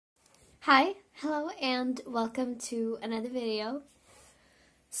Hi, hello, and welcome to another video.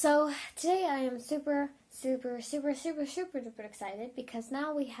 So today I am super duper excited because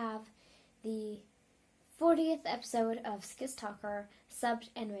now we have the 40th episode of SKZ-TALKER subbed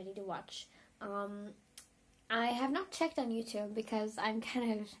and ready to watch. I have not checked on YouTube because I'm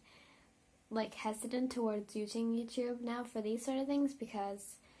kind of like hesitant towards using YouTube now for these sort of things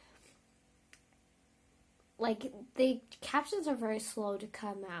because like the captions are very slow to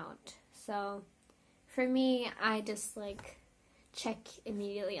come out. So, for me, I just, check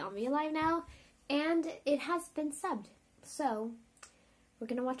immediately on VLive now, and it has been subbed. So, we're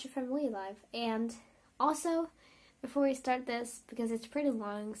going to watch it from VLive. And also, before we start this, because it's pretty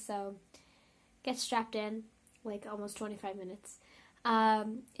long, so get strapped in, almost 25 minutes.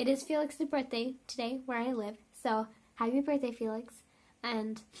 It is Felix's birthday today, where I live, so happy birthday, Felix.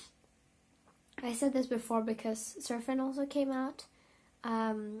 And I said this before because Surfin' also came out.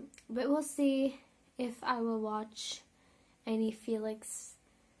 But we'll see if I will watch any Felix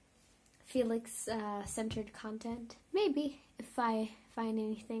centered content. Maybe if I find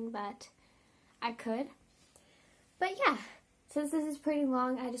anything that I could. But yeah, since this is pretty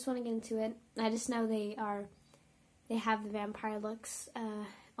long, I just want to get into it. I just know they have the vampire looks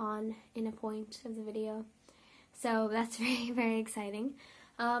on in a point of the video, so that's very exciting.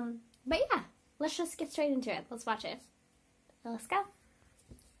 But yeah, let's just get straight into it. Let's watch it. Let's go.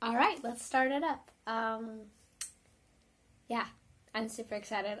 Alright, let's start it up. Yeah, I'm super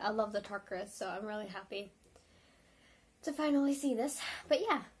excited. I love the Tarkers, so I'm really happy to finally see this. But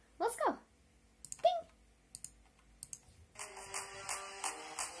yeah, let's go. Ding!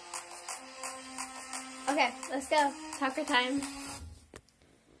 Okay, let's go. Talker time.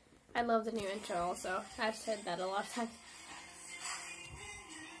 I love the new intro also. I've said that a lot of times.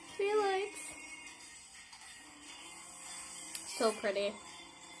 Felix. So pretty.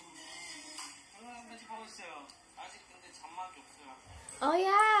 Oh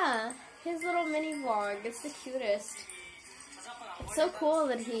yeah, his little mini vlog, it's the cutest. It's so cool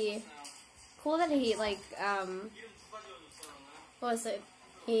that he what was it?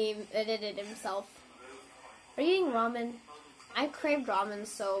 He edited himself. Are you eating ramen? I craved ramen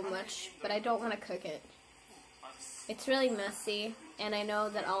so much, but I don't want to cook it. It's really messy, and I know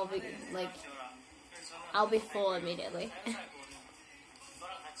that I'll be full immediately.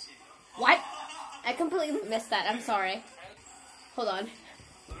 What? I completely missed that. I'm sorry. Hold on.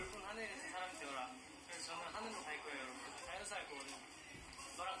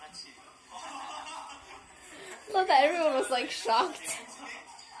 Love that everyone was shocked.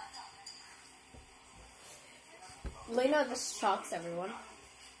 Lena just shocks everyone.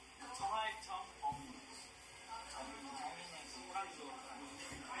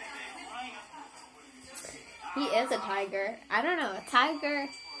 He is a tiger. I don't know, a tiger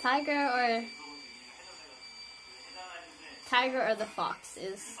or the fox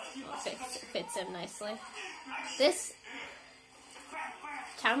fits him nicely. This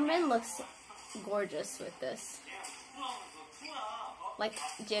Cameron looks gorgeous with this.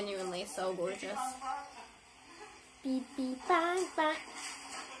 Genuinely so gorgeous. Beep beep bang bang.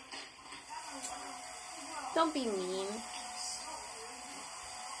 Don't be mean.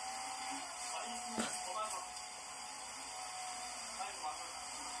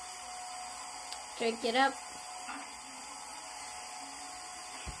 Drink it up.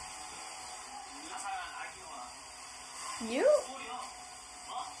 You?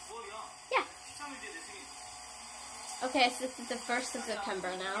 Yeah. Okay, so this is the 1st of September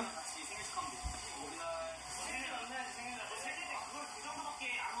now.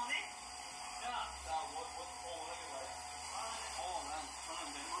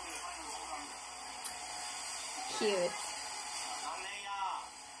 Cute.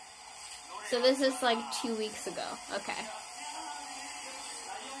 So this is 2 weeks ago. Okay.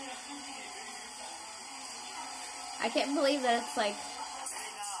 I can't believe that it's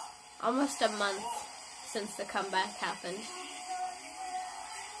almost a month since the comeback happened.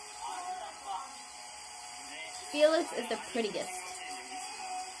 Felix is the prettiest.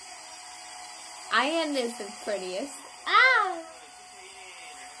 Ian is the prettiest. Ah!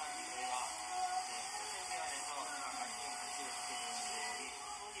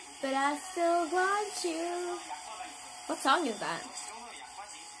 But I still want you. What song is that?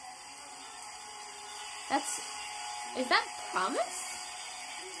 Is that Promise?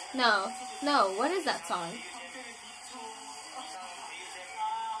 No, what is that song?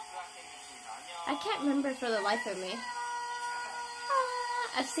 I can't remember for the life of me.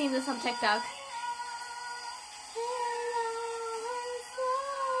 I've seen this on TikTok.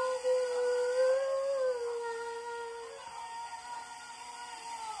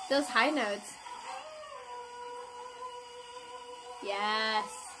 Those high notes. Yes.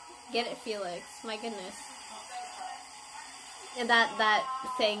 Get it, Felix. My goodness. And that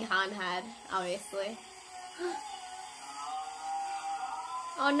thing Han had, obviously.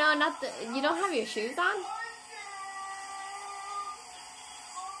 Oh no, not the... You don't have your shoes on?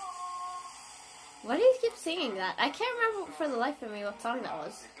 Why do you keep singing that? I can't remember for the life of me what song that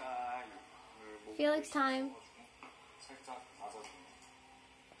was. Felix time.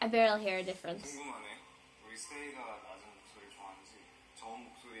 I barely hear a difference.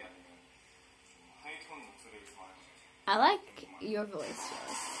 I like your voice,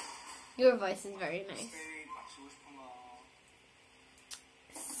 Felix. Your voice is very nice.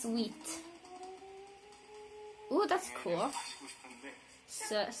 Sweet. Ooh, that's cool.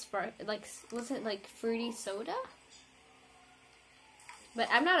 So, was it like fruity soda? But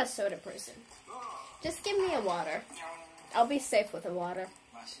I'm not a soda person. Just give me a water. I'll be safe with a water.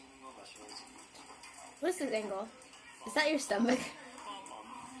 What's this angle? Is that your stomach?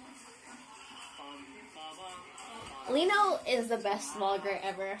 Lino is the best vlogger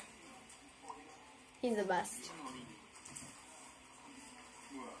ever. He's the best.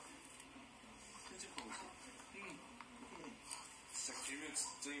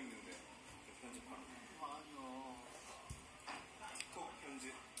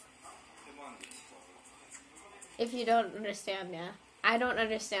 If you don't understand, yeah. I don't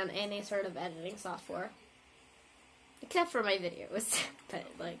understand any sort of editing software. Except for my videos. But,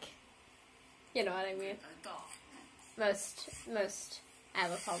 like, you know what I mean. Most I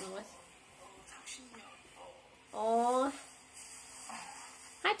have a problem with. Oh.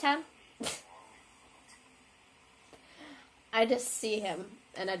 Hi, Tom. I just see him,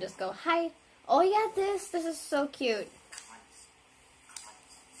 and I just go, hi. Oh, yeah, this is so cute.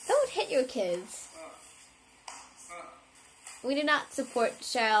 Don't hit your kids. We do not support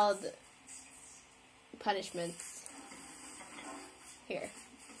child punishments here.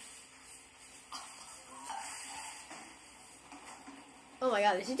 Oh my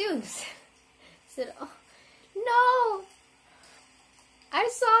god, did you do? Said, oh, no! I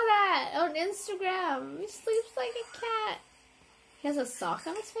saw that on Instagram. He sleeps like a cat. He has a sock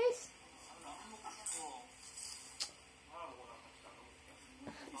on his face?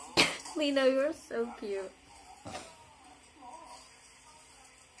 Lino, you're so cute.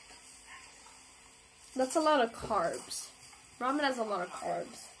 That's a lot of carbs. Ramen has a lot of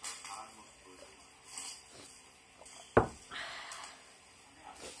carbs.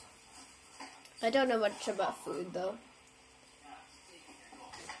 I don't know much about food, though.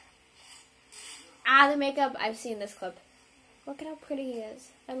 Ah, the makeup. I've seen this clip. Look at how pretty he is.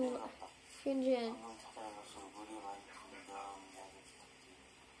 I'm Hyunjin.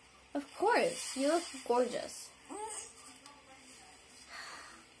 Of course. You look gorgeous.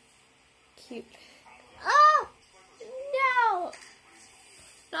 Cute. Oh! No!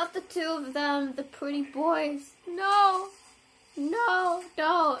 Not the two of them. The pretty boys. No! No!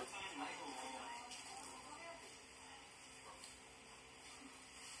 Don't!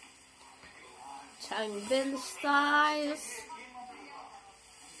 Changbin styles.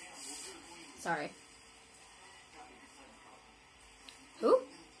 Sorry. Who?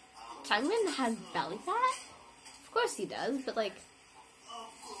 Changbin has belly fat? Of course he does, but like...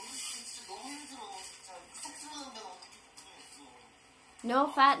 No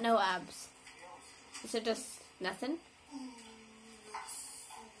fat, no abs. Is it just nothing?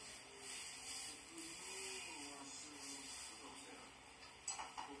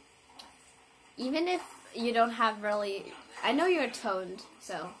 Even if you don't have really... I know you're toned,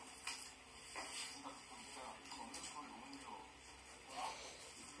 so...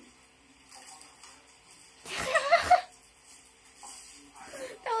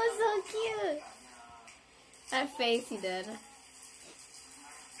 That was so cute! That face he did.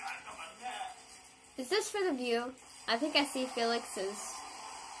 Is this for the view? I think I see Felix's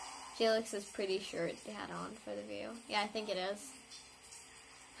pretty shirt they had on for the view. Yeah, I think it is.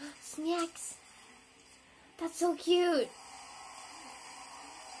 Snacks! That's so cute!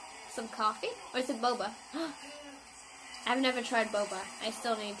 Some coffee? Or is it boba? I've never tried boba. I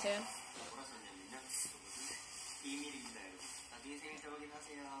still need to.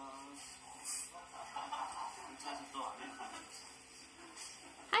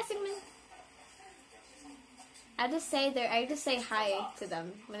 Hi, Sigmund! I just say hi to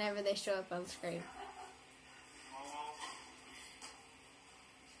them whenever they show up on screen.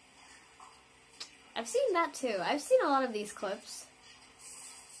 I've seen that too. I've seen a lot of these clips.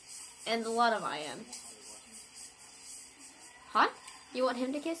 And a lot of IM. Hot? You want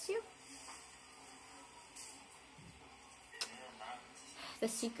him to kiss you? The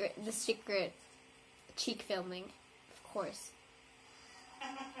secret cheek filming, of course.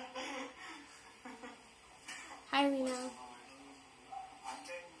 Hi, Lena.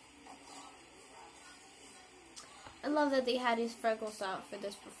 I love that they had these freckles out for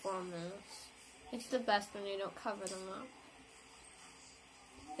this performance. It's the best when you don't cover them up.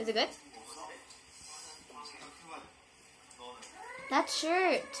 Is it good? That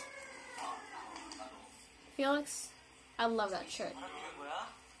shirt! Felix, I love that shirt.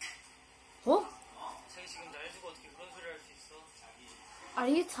 Oh? Are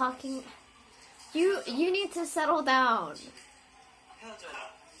you talking? You need to settle down.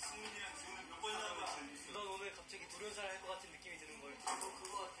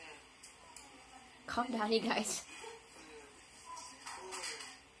 Calm down, you guys.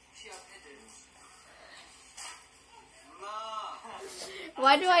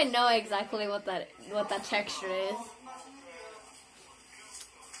 Why do I know exactly what that texture is?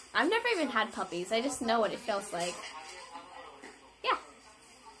 I've never even had puppies. I just know what it feels like. Yeah.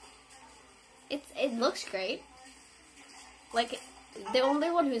 It looks great. Like, the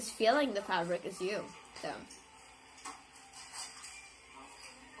only one who's feeling the fabric is you. So.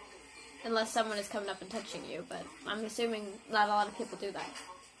 Unless someone is coming up and touching you, but I'm assuming not a lot of people do that.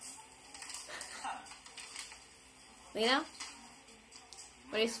 Lena?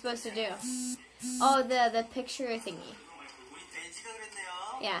 What are you supposed to do? Oh, the picture thingy.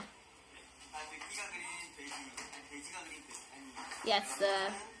 Yeah. Yeah, it's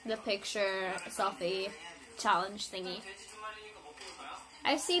the picture selfie challenge thingy.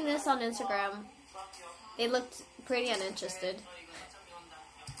 I've seen this on Instagram. They looked pretty uninterested.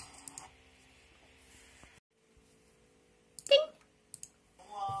 Ding!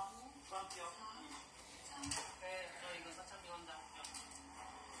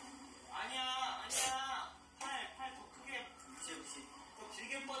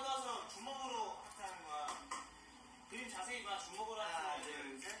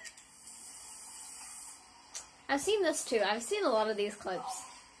 I've seen this too. I've seen a lot of these clips.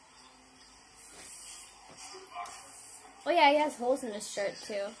 Oh yeah, he has holes in his shirt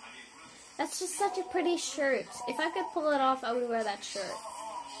too. That's just such a pretty shirt. If I could pull it off, I would wear that shirt.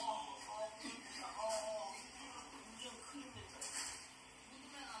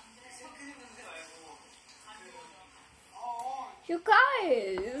 You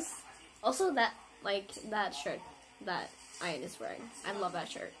guys! Also that shirt that Ian is wearing. I love that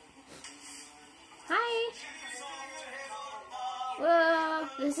shirt. Hi! Whoa,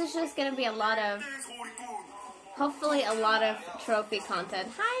 this is just gonna be a lot of, hopefully a lot of trophy content.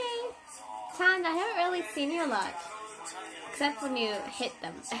 Hi! Tan, I haven't really seen you a lot. Except when you hit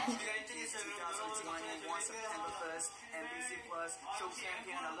them.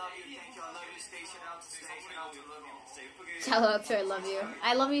 Shout out to I love you.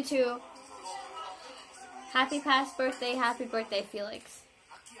 I love you too. Happy past birthday, happy birthday, Felix.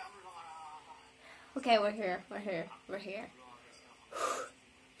 Okay, we're here.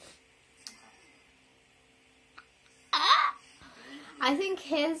 I think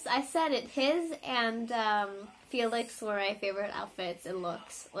his and Felix were my favorite outfits and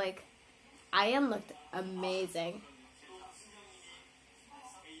looks. Like, Ian looked amazing.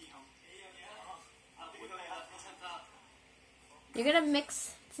 You're gonna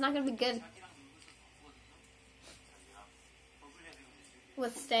mix, it's not gonna be good.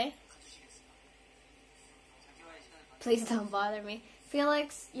 With stay? Please don't bother me.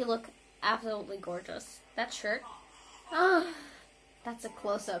 Felix, you look absolutely gorgeous. That shirt? Oh, that's a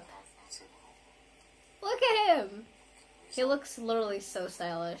close-up. Look at him! He looks literally so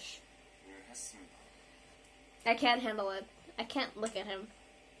stylish. I can't handle it. I can't look at him.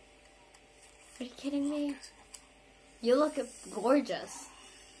 Are you kidding me? You look gorgeous.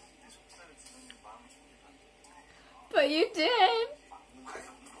 But you did!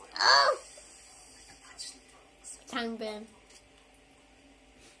 Oh! Changbin.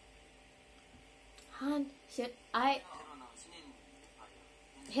 Han, should I?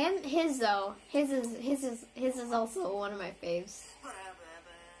 His though. His is also one of my faves.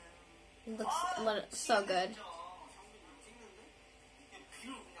 It looks so good.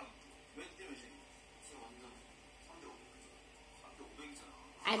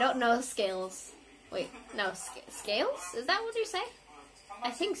 I don't know scales. Wait, no, scales? Is that what you say?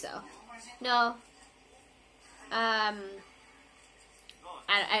 I think so. No. I'm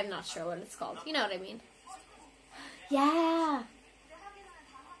not sure what it's called. You know what I mean? Yeah.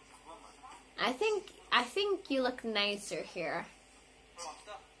 I think you look nicer here.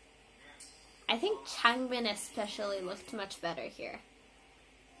 I think Changbin especially looked much better here.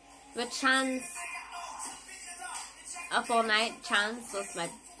 But Chan's... Up All Night, Chance was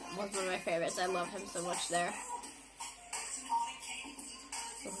one of my favorites. I love him so much there.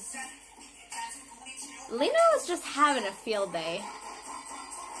 Lena was just having a field day.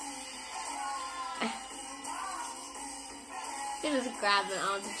 She just grabbed it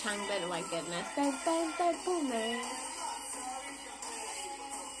onto Changbin. Oh my goodness. Bang, bang, bang, boom, bang.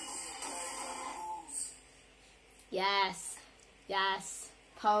 Yes. Yes.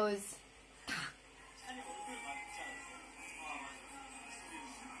 Pose.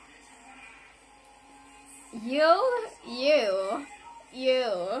 You.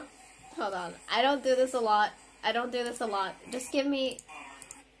 Hold on. I don't do this a lot. Just give me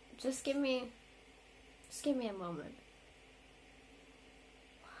a moment.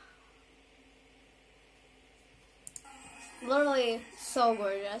 Literally so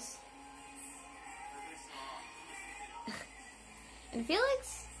gorgeous. And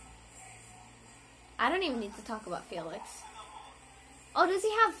Felix? I don't even need to talk about Felix. Oh, does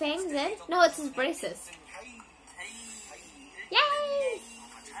he have fangs in? No, it's his braces. Yay!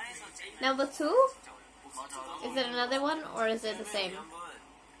 Number 2? Is it another one or is it the same?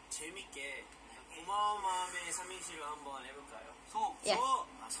 Yes.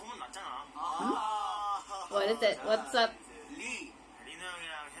 What is it? What's up?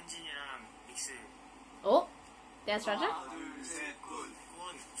 Oh, dance Raja?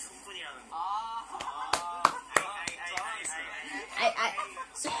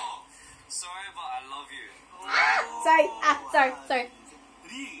 Sorry, but I love you. Sorry.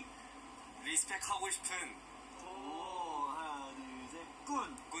 리스펙 하고 싶은 하나 둘 셋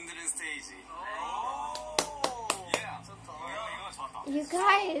꾼들은 스테이지. 이거 좋았다. You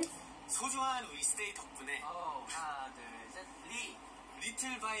guys. 소중한 우리 스테이 덕분에 하나 둘 셋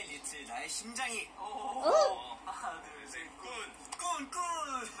리틀 바이 리틀 나의 심장이 하나 둘 셋 꾼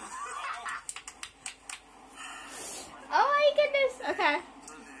Oh my goodness. Okay.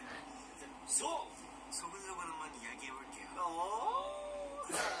 소근소근한만 이야기해볼게요.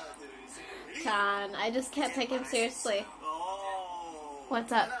 Chan, I just can't take him seriously.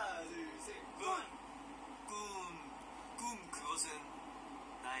 What's up? 꿈 그것은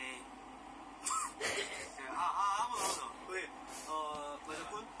나의 맞아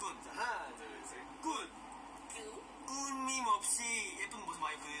꾼 하나 둘셋 꿈임 없이 예쁜 모습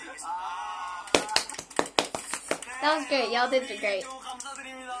많이 보여드리겠습니다. That was great. Y'all did great. 너무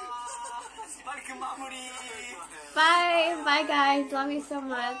감사드립니다. 빨리 그 마무리. Bye guys. Love you so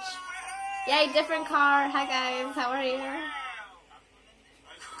much. Yay, different car. Hi guys. How are you?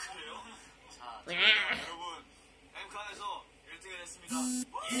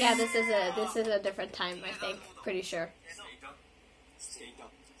 Yeah, this is a different time, I think. Pretty sure.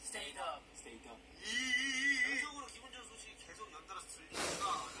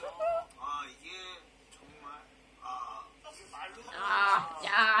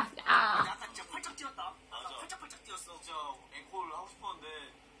 앵콜 하고 싶었는데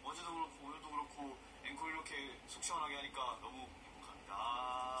어제도 그렇고 오늘도 그렇고 앵콜 이렇게 속 시원하게 하니까 너무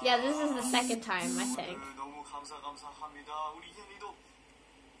행복합니다. Yeah, this is the second time, I think. 너무 감사합니다. 우리 이현이도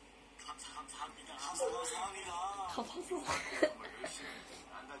감사합니다. 정말 열심히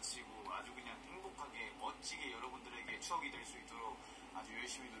안 다치고 아주 그냥 행복하게 멋지게 여러분들에게 추억이 될 수 있도록 아주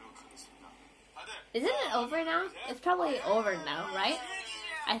열심히 노력하겠습니다. 다들 Isn't it over now? It's probably over now, right?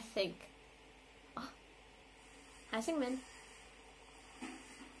 I think. Oh. Hi, Singmin.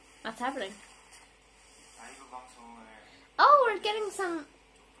 What's happening? Oh, we're getting some...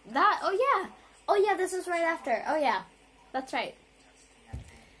 Oh yeah, this is right after. Oh yeah, that's right.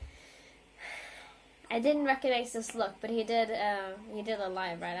 I didn't recognize this look, but he did a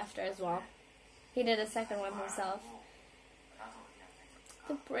live right after as well. He did a second one himself.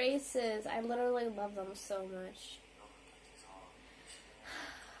 The braces, I literally love them so much.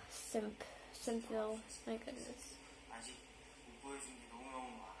 Simpville, my goodness.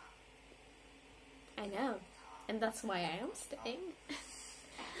 I know, and that's why I am staying.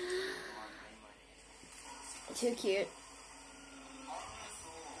 Too cute.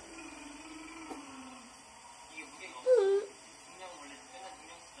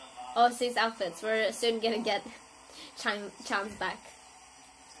 Oh, it's these outfits. We're soon gonna get Chan's back.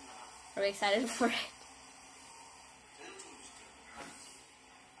 Are we excited for it?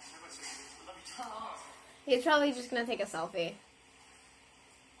 He's probably just gonna take a selfie.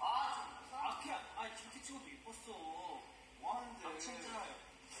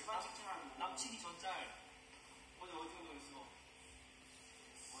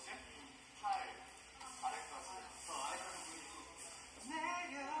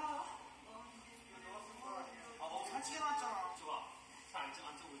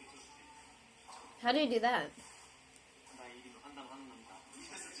 How do you do that?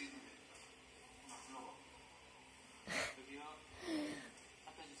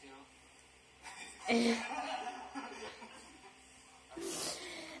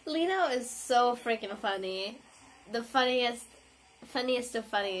 Lino is so freaking funny. The funniest of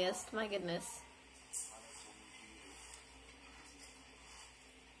funniest. My goodness.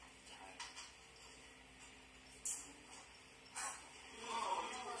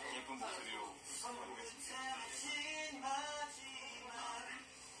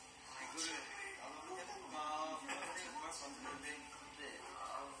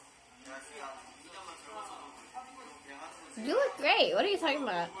 You look great. What are you talking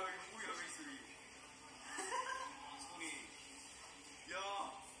about?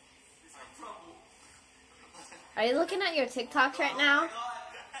 Are you looking at your TikToks right now?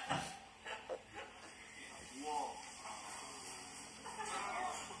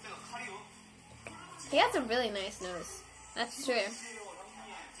 He has a really nice nose. That's true.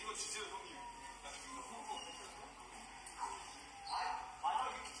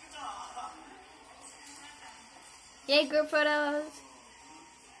 Yay, group photos!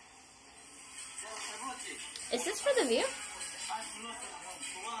 Is this for the view?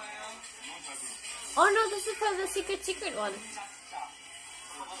 Oh no, this is for the secret one.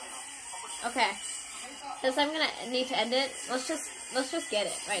 Okay. Because I'm gonna need to end it. Let's just get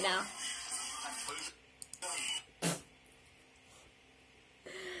it right now.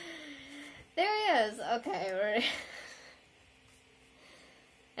 There he is. Okay, we're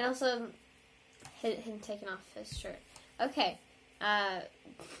and also him taking off his shirt. Okay.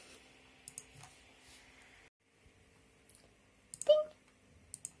 Ding.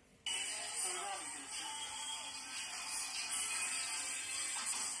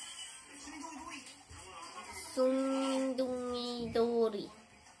 Dori.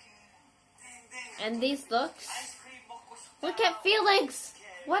 And these looks. Look at Felix.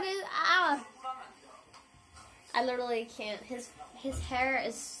 What is I literally can't. His hair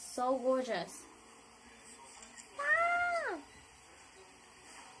is so gorgeous.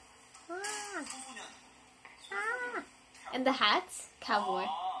 And the hats, cowboy.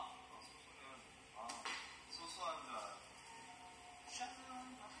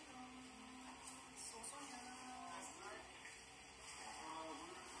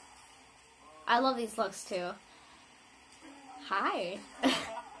 I love these looks too. Hi.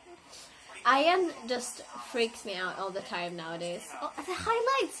 Ian just freaks me out all the time nowadays. Oh, the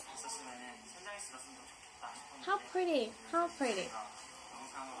highlights! How pretty. How pretty.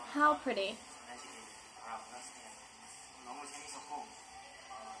 How pretty.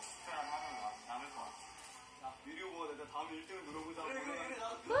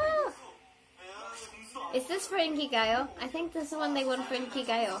 Woo! Is this for Inkigayo? I think this is when they went for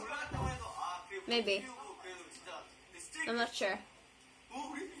Inkigayo. Maybe. I'm not sure.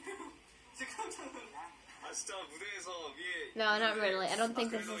 No, not really. I don't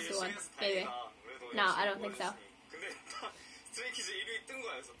think this is the one. Maybe. No, I don't think so.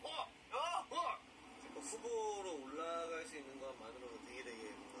 후보로 올라갈 수 있는 것만으로도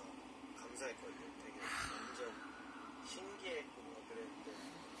되게 뭔가 감사했거든요. 되게 완전 신기했고 그랬는데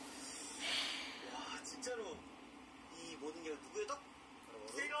와 진짜로 이 모든 게 누구의 덕?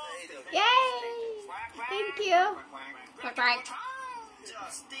 Yay! Thank you. 진짜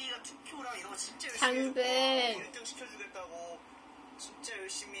스테이가 투표랑 이런 거 진짜 당근. 열심히 1등 시켜주겠다고 진짜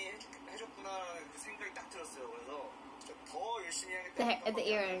열심히 해줬구나라는 그 생각이 딱 들었어요. 그래서 더 열심히 해야겠다. The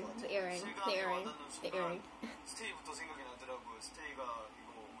earring. 스테이부터 생각이 나더라고요. 스테이가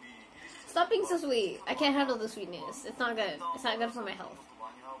이거 우리 Stop being so sweet. I can't handle the sweetness. It's not good. It's not good for my health.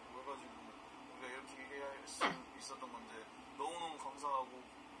 많이 하고 해가지고 우리가 이렇게 얘기할 수 있었던 건데 너무너무 감사하고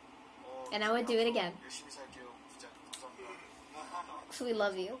And I would do it again. 열심히 살게요. 진짜 감사합니다. So we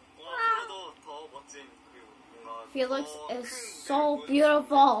love you. 더 멋진 그리고 뭔가 Felix is so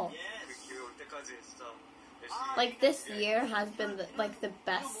beautiful. 그 기회 올 때까지 진짜 Like this year has been the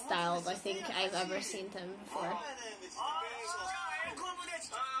best styled I think I've ever seen him before.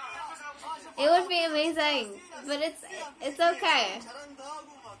 It would be amazing, but it's okay.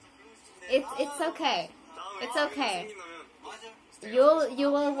 It's okay. It's okay.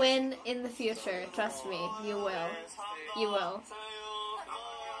 You will win in the future. Trust me. You will. You will.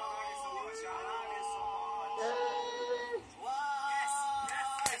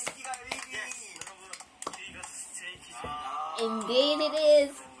 Indeed it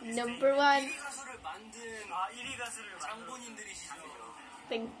is. Number one.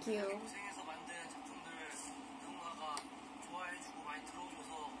 Thank you.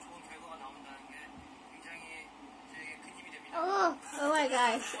 Oh my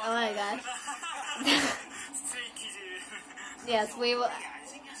gosh. Oh my gosh. Yes, we will.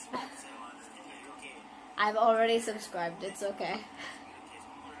 I've already subscribed. It's okay.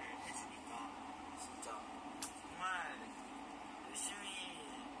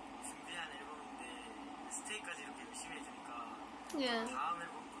 Yeah. 다음에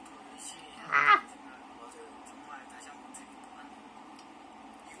먹고 더 열심히 해야 Ah. 되지만 맞아요. 정말 다시 한번 재밌더만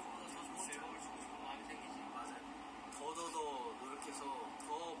이거보다 더 좋은 앨범을 주고 싶은 마음이 생기지. 맞아요. 더더더 노력해서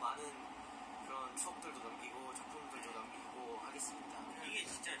더 많은 그런 추억들도 남기고 작품들도 남기고 하겠습니다. 이게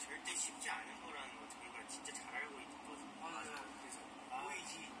진짜 절대 쉽지 않은 거라는 거 정말 진짜 잘 알고 있거든요. 맞아요. 그래서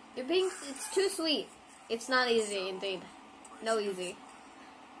보이지. You're being. It's too sweet. It's not easy, indeed. No easy.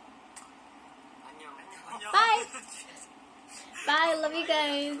 안녕. 안녕. Bye. Bye. Love you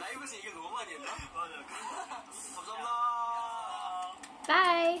guys. 라이브에서 이게 너무 많이 했나? 맞아요. 감사합니다.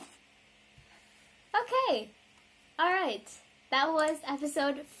 Bye. Okay. All right. That was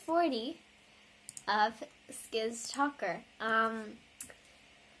episode 40 of SKZ-TALKER.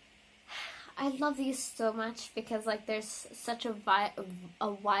 I love these so much because like there's such a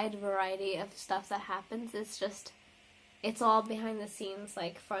wide variety of stuff that happens. It's all behind the scenes,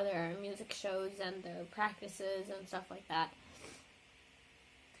 like for their music shows and their practices and stuff like that.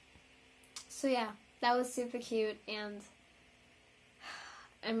 So yeah, that was super cute, and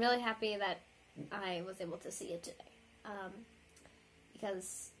I'm really happy that I was able to see it today.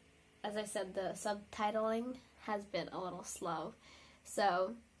 Because, as I said, the subtitling has been a little slow.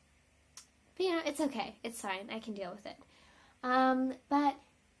 So, but you know, it's okay. It's fine. I can deal with it. But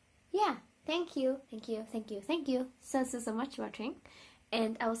yeah, thank you so much for watching,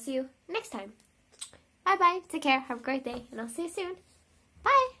 and I will see you next time. Bye bye. Take care. Have a great day, and I'll see you soon.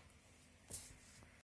 Bye.